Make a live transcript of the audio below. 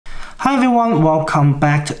Hi everyone, welcome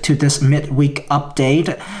back to this midweek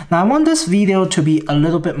update. Now I want this video to be a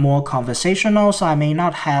little bit more conversational, so I may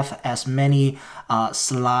not have as many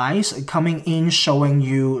slides coming in showing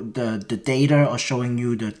you the data or showing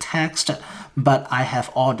you the text, but I have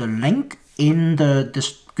all the link in the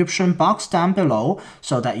description box down below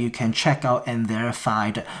so that you can check out and verify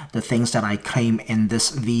the things that I claim in this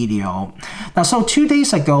video. Now, so 2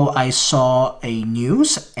 days ago, I saw a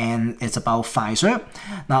news and it's about Pfizer.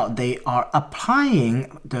 Now, they are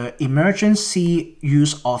applying the emergency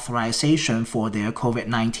use authorization for their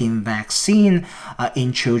COVID-19 vaccine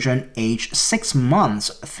in children aged 6 months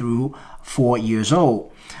through 4 years old.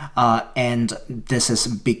 And this is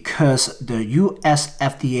because the US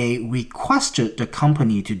FDA requested the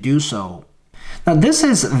company to do so. Now, this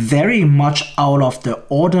is very much out of the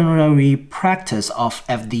ordinary practice of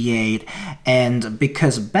FDA, and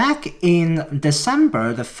because back in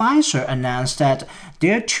December, the Pfizer announced that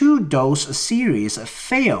their 2-dose series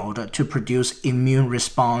failed to produce immune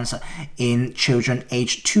response in children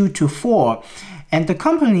aged 2 to 4. And the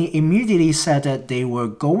company immediately said that they were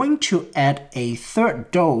going to add a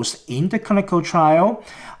 3rd dose in the clinical trial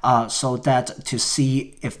so that to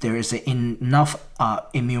see if there is enough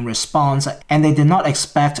immune response. And they did not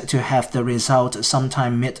expect to have the result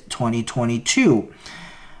sometime mid-2022.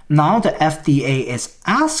 Now the FDA is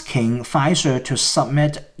asking Pfizer to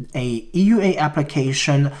submit a EUA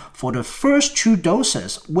application for the first 2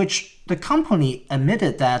 doses, which the company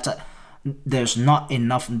admitted that there's not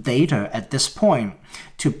enough data at this point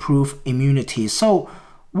to prove immunity. So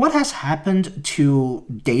what has happened to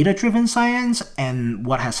data-driven science and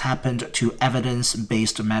what has happened to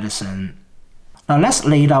evidence-based medicine? Now let's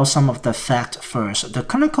lay out some of the facts first. The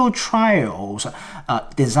clinical trials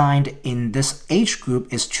designed in this age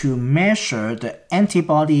group is to measure the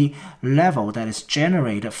antibody level that is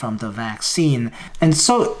generated from the vaccine. And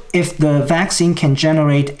so if the vaccine can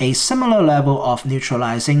generate a similar level of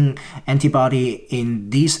neutralizing antibody in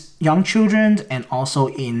these young children and also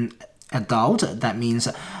in adult, that means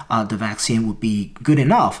the vaccine would be good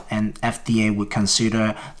enough, and FDA would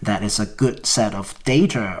consider that is a good set of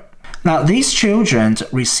data. Now, these children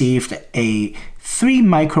received a 3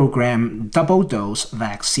 microgram double dose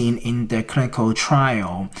vaccine in the clinical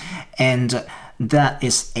trial, and that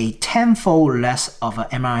is a 10-fold less of an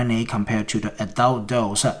mRNA compared to the adult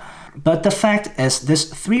dose. But the fact is,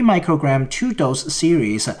 this 3 microgram 2-dose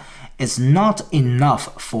series is not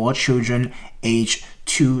enough for children aged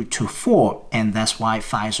 2 to 4, and that's why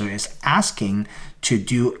Pfizer is asking to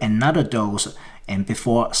do another dose and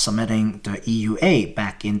before submitting the EUA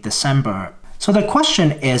back in December. So the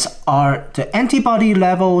question is, are the antibody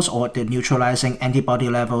levels or the neutralizing antibody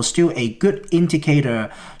levels still a good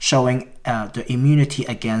indicator showing the immunity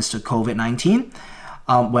against COVID-19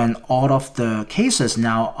 when all of the cases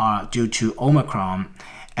now are due to Omicron?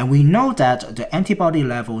 And we know that the antibody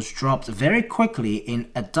levels dropped very quickly in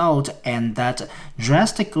adult, and that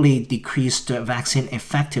drastically decreased the vaccine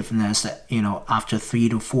effectiveness, after 3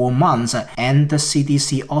 to 4 months. And the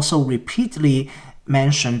CDC also repeatedly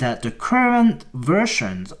mentioned that the current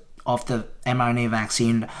versions of the mRNA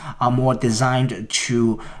vaccine are more designed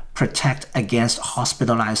to protect against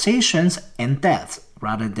hospitalizations and deaths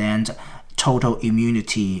rather than total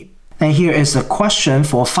immunity. And here is the question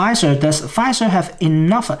for Pfizer. Does Pfizer have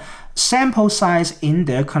enough sample size in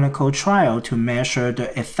their clinical trial to measure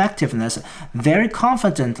the effectiveness very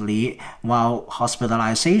confidently while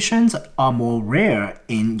hospitalizations are more rare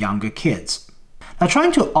in younger kids? Now,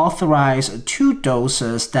 trying to authorize 2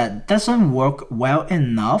 doses that doesn't work well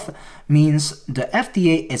enough means the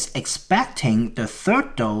FDA is expecting the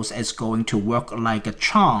 3rd dose is going to work like a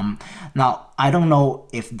charm. Now, I don't know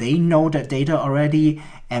if they know the data already,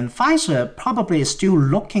 and Pfizer probably is still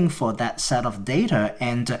looking for that set of data,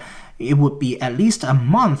 and it would be at least a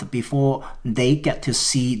month before they get to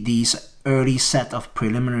see these early set of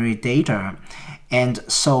preliminary data. And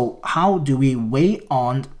so how do we weigh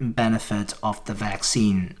on benefit of the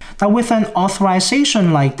vaccine? Now, with an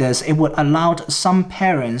authorization like this, it would allow some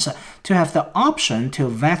parents to have the option to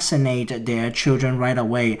vaccinate their children right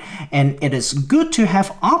away. And it is good to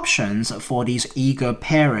have options for these eager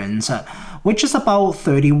parents, which is about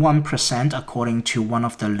 31% according to one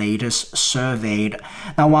of the latest surveyed.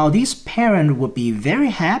 Now, while these parents would be very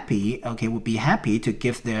happy, to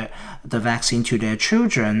give the vaccine to their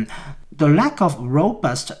children, The lack of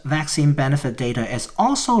robust vaccine benefit data is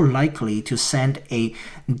also likely to send a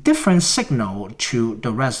different signal to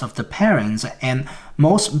the rest of the parents, and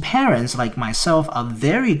most parents like myself are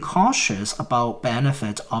very cautious about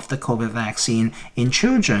benefit of the COVID vaccine in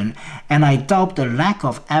children, and I doubt the lack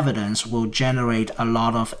of evidence will generate a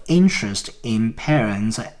lot of interest in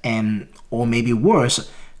parents and, or maybe worse,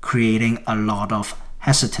 creating a lot of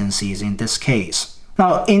hesitancies in this case.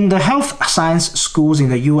 Now, in the health science schools in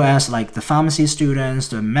the US, like the pharmacy students,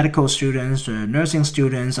 the medical students, the nursing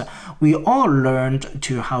students, we all learned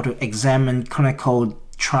to how to examine clinical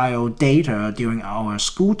trial data during our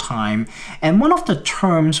school time. And one of the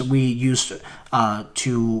terms we used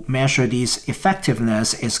to measure these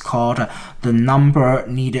effectiveness is called the number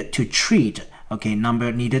needed to treat. Okay,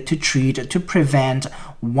 number needed to treat to prevent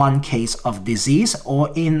one case of disease, or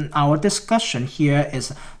in our discussion here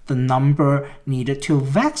is the number needed to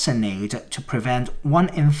vaccinate to prevent one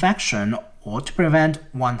infection or to prevent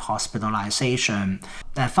one hospitalization.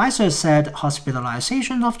 And Pfizer said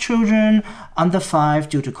hospitalizations of children under 5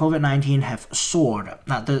 due to COVID-19 have soared.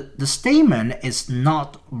 Now, the statement is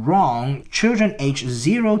not wrong. Children aged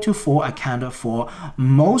 0 to 4 accounted for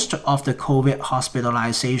most of the COVID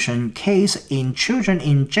hospitalization case in children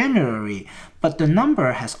in January, but the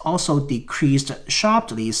number has also decreased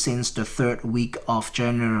sharply since the third week of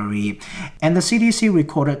January. And the CDC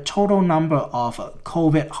recorded total number of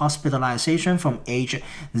COVID hospitalization from age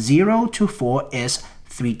 0 to 4 is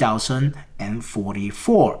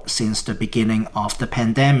 3,044 since the beginning of the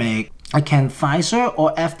pandemic. Can Pfizer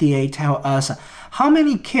or FDA tell us how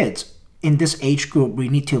many kids in this age group we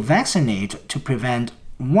need to vaccinate to prevent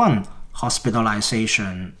one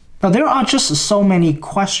hospitalization? Now, there are just so many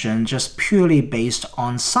questions just purely based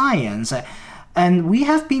on science, and we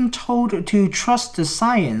have been told to trust the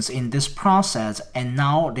science in this process, and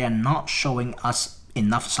now they're not showing us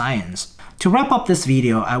enough science. To wrap up this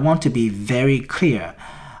video, I want to be very clear.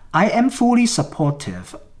 I am fully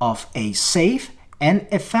supportive of a safe and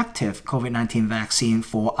effective COVID-19 vaccine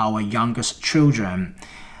for our youngest children,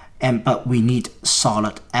 but we need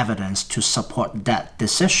solid evidence to support that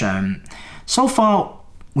decision. So far,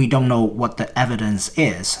 we don't know what the evidence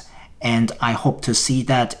is, and I hope to see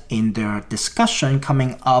that in their discussion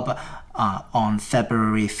coming up on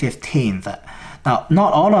February 15th. Now,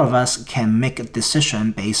 not all of us can make a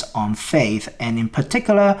decision based on faith, and in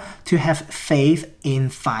particular, to have faith in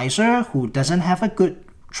Pfizer, who doesn't have a good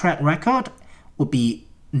track record, would be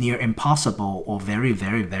near impossible or very,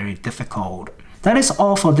 very, very difficult. That is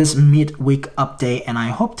all for this midweek update, and I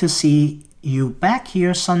hope to see you back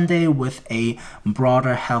here Sunday with a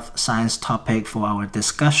broader health science topic for our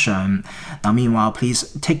discussion. Now, meanwhile,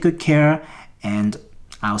 please take good care, and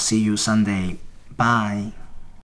I'll see you Sunday. Bye.